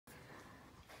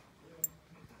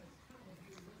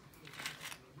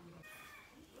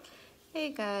Hey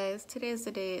guys, today's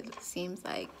the day it seems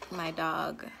like my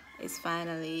dog is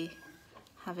finally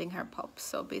having her pups.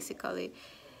 So basically,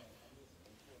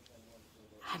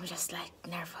 I'm just like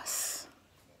nervous.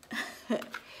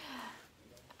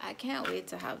 I can't wait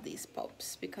to have these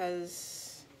pups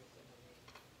because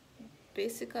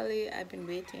basically I've been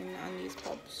waiting on these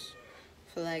pups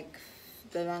for like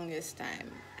the longest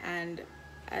time, and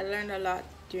I learned a lot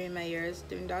during my years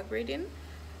doing dog breeding,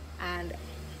 and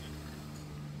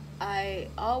I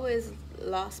always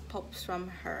lost pups from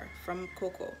her, from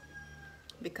Koko,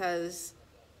 because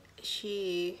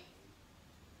she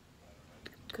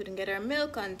couldn't get her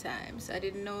milk on time. So I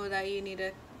didn't know that you need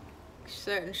a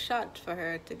certain shot for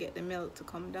her to get the milk to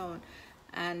come down.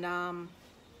 And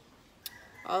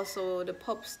also the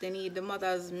pups, they need the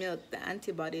mother's milk, the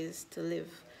antibodies, to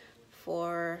live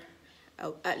for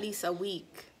at least a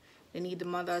week. They need the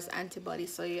mother's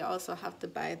antibodies, so you also have to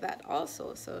buy that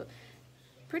also. So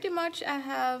pretty much I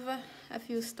have a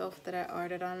few stuff that I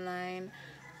ordered online.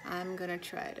 I'm gonna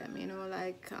try them, you know,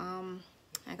 like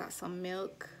I got some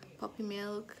milk, puppy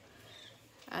milk.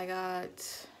 I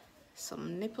got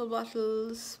some nipple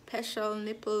bottles, special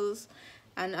nipples,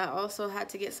 and I also had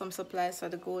to get some supplies for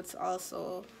the goats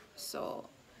also. So,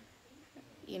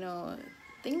 you know,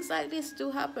 things like this do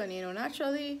happen, you know.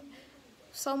 Naturally,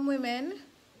 some women,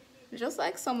 just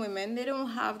like some women, they don't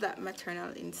have that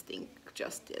maternal instinct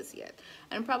just as yet,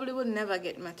 and probably will never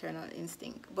get maternal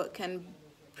instinct, but can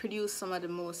produce some of the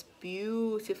most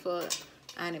beautiful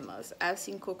animals. I've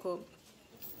seen Koko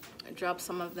drop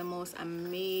some of the most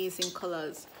amazing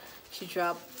colors. She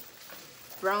dropped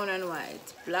brown and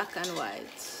white, black and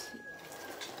white.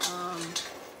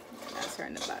 That's her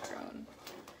in the background.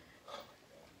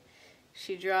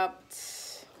 She dropped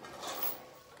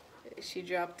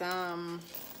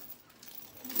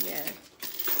yeah,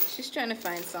 she's trying to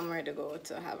find somewhere to go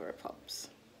to have her pups.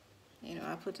 You know,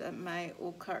 I put my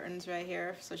old curtains right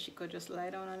here so she could just lie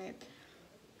down on it,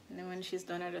 and then when she's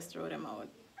done I just throw them out.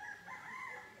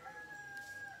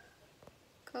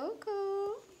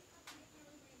 Koko,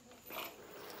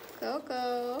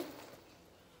 Koko.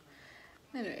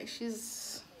 Anyway,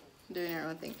 she's doing her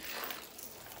own thing.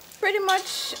 Pretty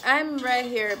much I'm right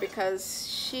here because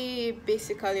she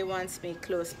basically wants me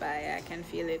close by. I can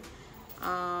feel it.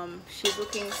 She's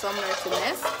looking somewhere to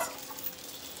nest.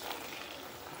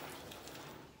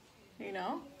 You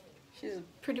know, she's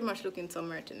pretty much looking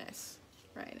somewhere to nest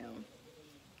right now.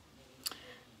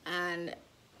 And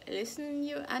listen,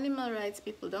 you animal rights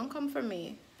people, don't come for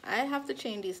me. I have to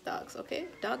chain these dogs, okay?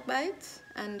 Dog bites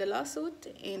and the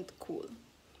lawsuit ain't cool,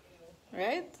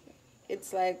 right?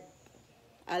 It's like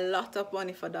a lot of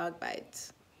money for dog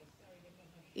bites,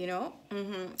 you know.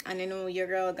 And you know your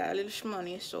girl got a little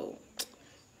money, so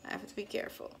I have to be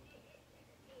careful.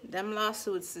 Them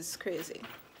lawsuits is crazy.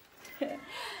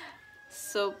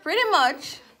 So pretty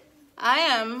much I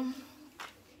am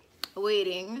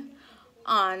waiting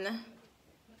on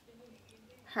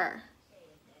her.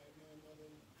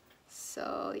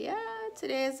 So yeah,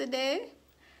 today is the day.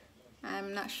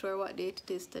 I'm not sure what date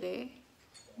it is today,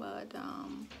 but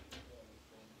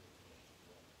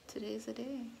today's the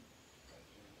day.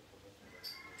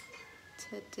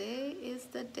 Today is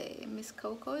the day. Miss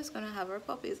Koko is gonna have her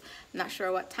puppies. Not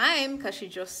sure what time because she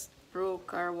just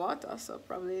broke our water, so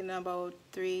probably in about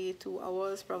 2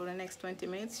 hours, probably the next 20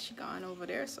 minutes she gone over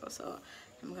there. So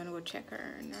I'm gonna go check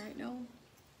her right now,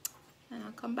 and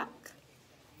I'll come back.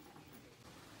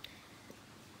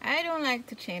 I don't like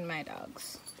to chain my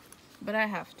dogs, but I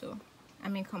have to. I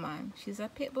mean, come on, she's a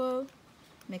pit bull,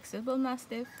 mixed with bull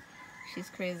mastiff. She's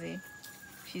crazy,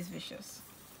 she's vicious.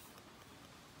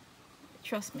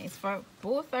 Trust me, it's for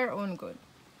both our own good.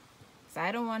 So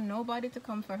I don't want nobody to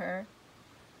come for her,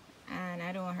 and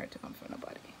I don't want her to come for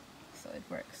nobody. So it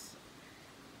works.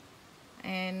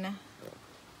 In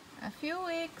a few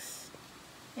weeks,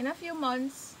 in a few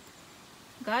months,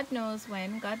 God knows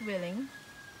when, God willing,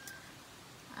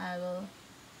 I will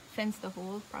fence the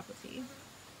whole property.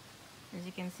 As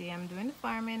you can see, I'm doing the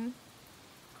farming.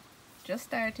 Just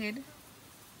started.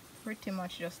 Pretty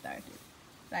much just started.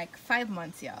 Like 5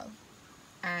 months, y'all.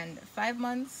 And 5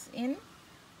 months in,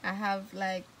 I have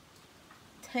like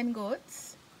 10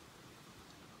 goats.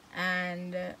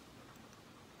 And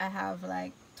I have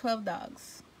like 12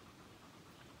 dogs.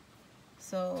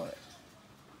 So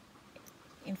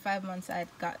in 5 months I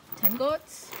got 10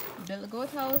 goats, built a goat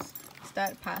house,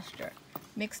 start pasture.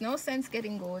 Makes no sense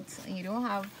getting goats and you don't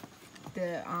have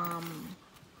the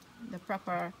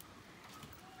proper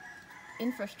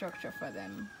infrastructure for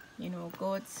them. You know,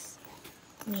 goats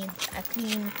need a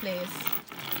clean place.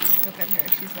 Look at her,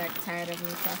 she's like tired of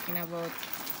me talking about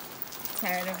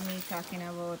tired of me talking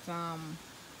about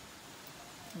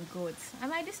goats.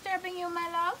 Am I disturbing you, my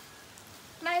love?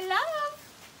 My love?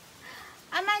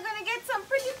 Am I gonna get some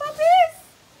pretty puppies?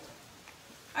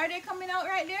 Are they coming out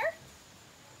right there?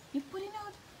 You putting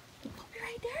out the puppy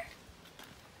right there?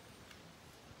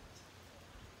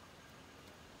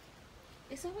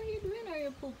 Is that what you're doing or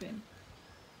you're pooping?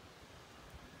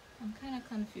 I'm kind of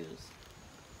confused.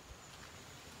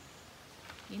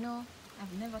 You know,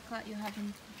 I've never caught you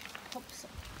having pups.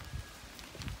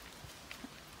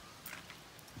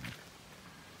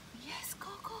 Yes,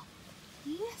 Coco.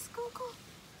 Yes, Coco.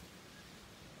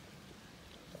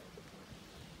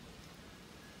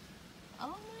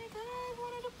 Oh my God,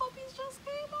 one of the puppies just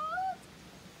came out.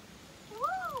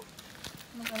 Whoa.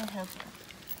 I'm gonna help her.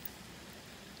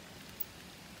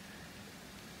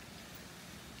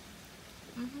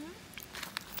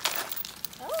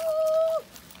 Oh,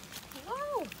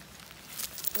 whoa,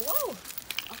 whoa.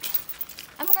 Okay.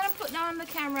 I'm gonna put down the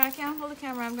camera. I can't hold the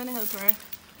camera. I'm gonna help her.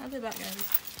 I'll be back, guys.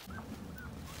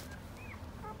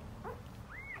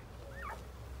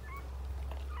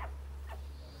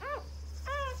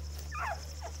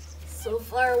 So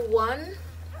far, one,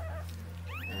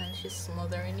 and she's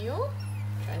smothering you,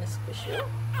 trying to squish you.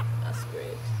 That's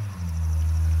great.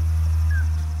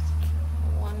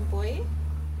 One boy.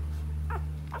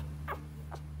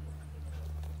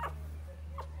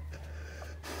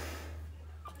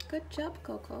 Good job,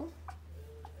 Coco.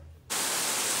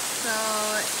 So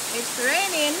it's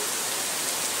raining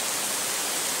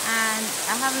and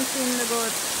I haven't seen the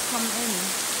goat come in.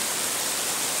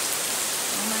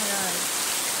 Oh my God.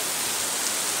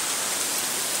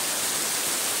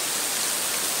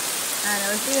 And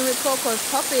I was dealing with Coco's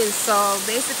puppies, so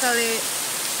basically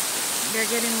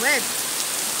they're getting wet.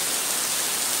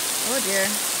 Oh dear.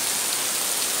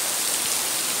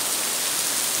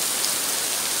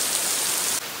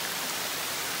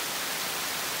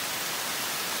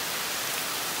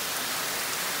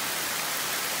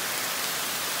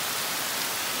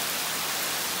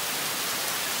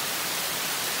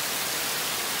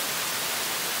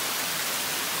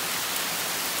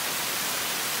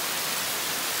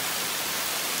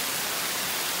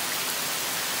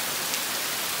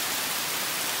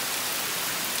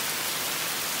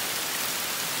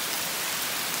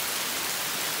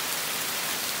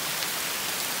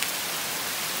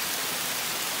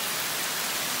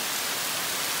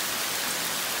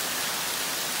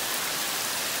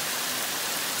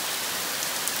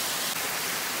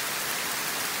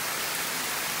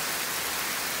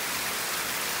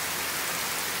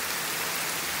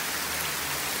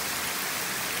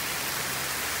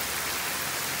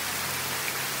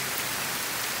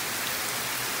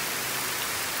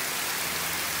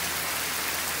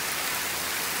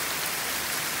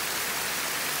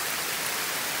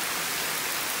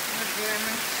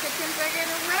 My chickens are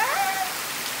getting wet.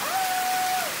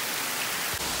 Oh.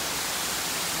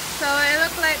 So it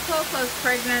looked like Coco's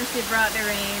pregnancy brought the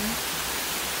rain.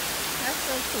 That's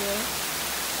so cool.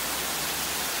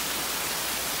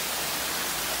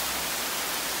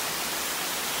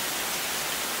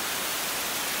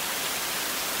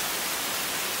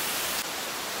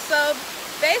 So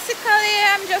basically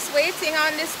I'm just waiting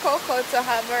on this Coco to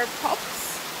have her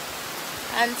pups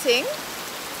and thing.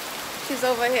 She's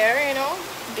over here, you know,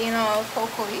 being all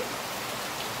cocoa-y.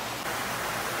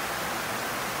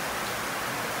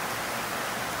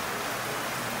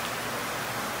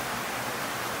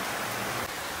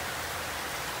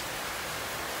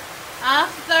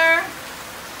 After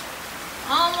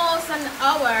almost an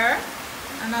hour,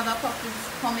 another pup is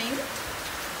coming.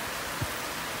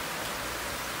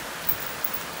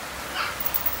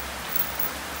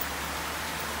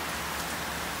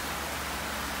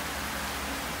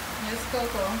 Here's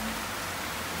Coco.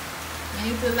 You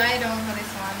need to lie down for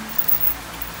this one.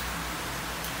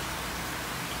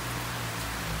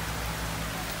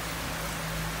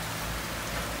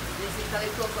 Basically,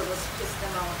 Coco just pissed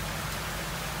them out.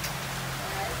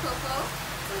 Alright, Coco.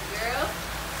 Good girl.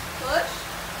 Push.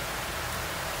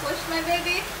 Push, my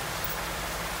baby.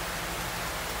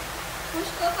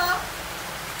 Push, Coco.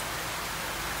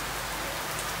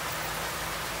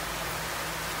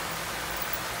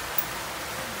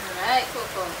 Alright,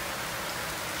 Coco.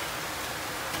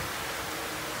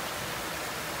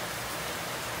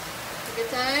 Take your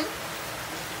time.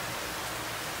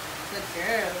 Good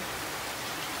girl.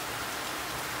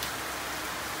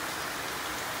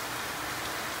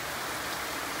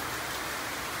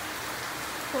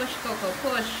 Push, Coco,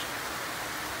 push.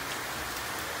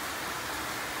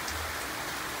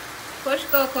 Push,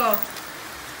 Coco.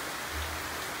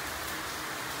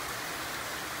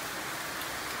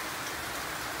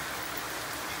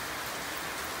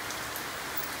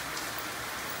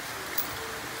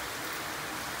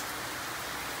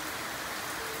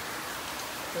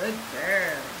 Good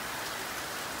girl.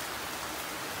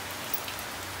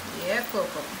 Yeah,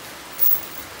 Coco.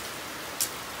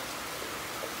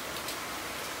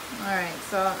 Alright,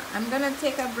 so I'm gonna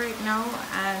take a break now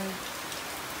and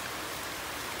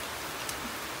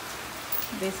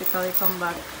basically come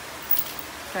back,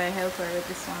 try to help her with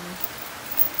this one.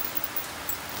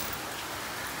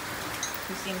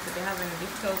 She seems to be having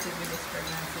difficulties with this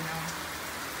pregnancy now.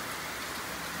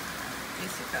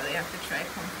 Basically, I have to try to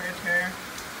comfort her.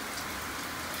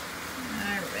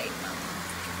 Alright, mama.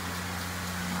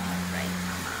 Alright,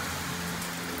 mama.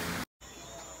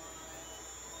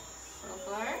 So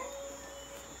far,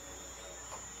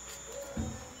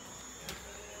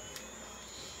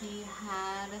 she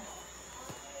had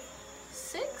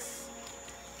 6.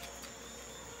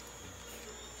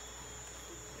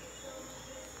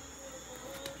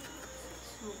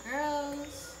 2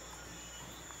 girls,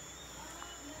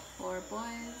 4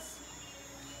 boys.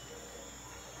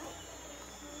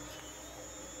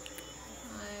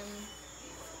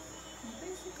 I'm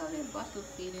basically bottle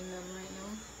feeding them right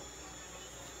now.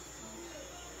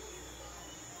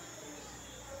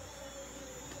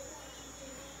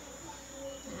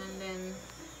 And then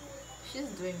she's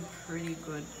doing pretty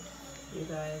good, you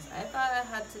guys. I thought I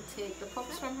had to take the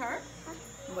pups from her,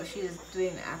 but she's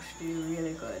doing actually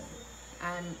really good.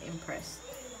 I'm impressed.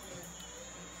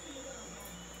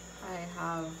 I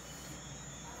have, let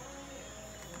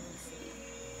me see,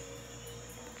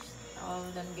 all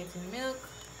of them getting milk.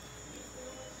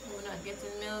 We're not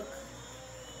getting milk.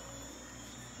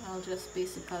 I'll just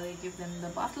basically give them the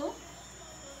bottle.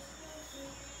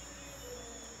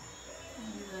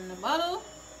 Give them the bottle.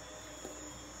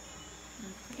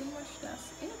 And pretty much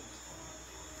that's it.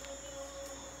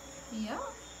 Yeah.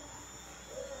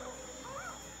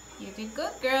 You did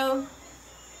good, girl.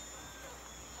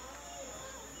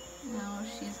 Now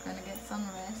she's gonna get some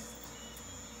rest.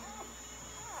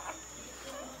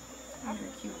 Her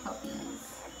cute puppies.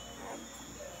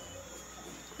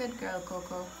 Good girl,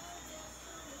 Coco.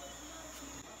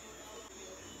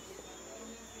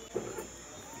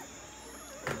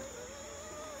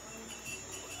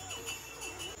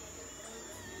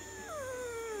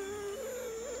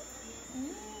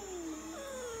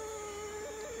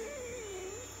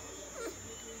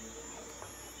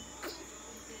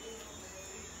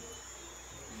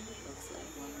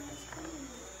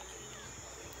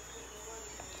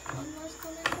 One more's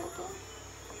coming, Coco.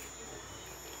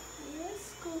 Yes,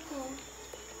 Coco.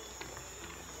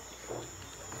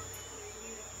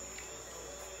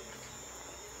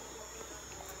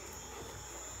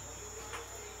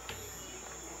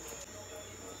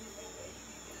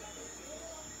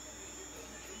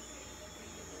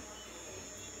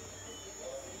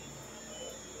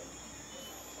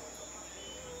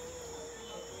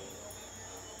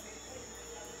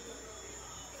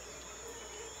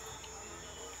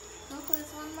 Coco,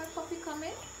 is one more puppy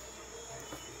coming?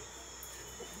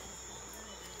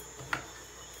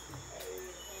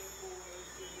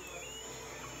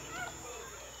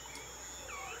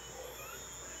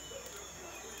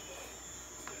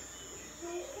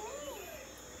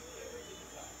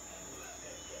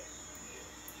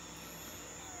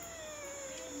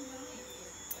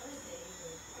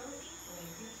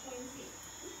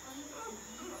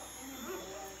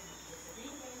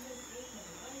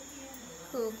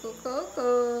 Coco,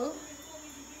 Coco.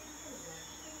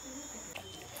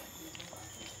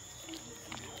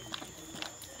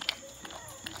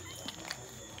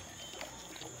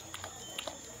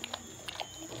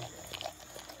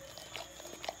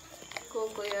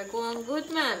 Coco, you're going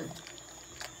good, man.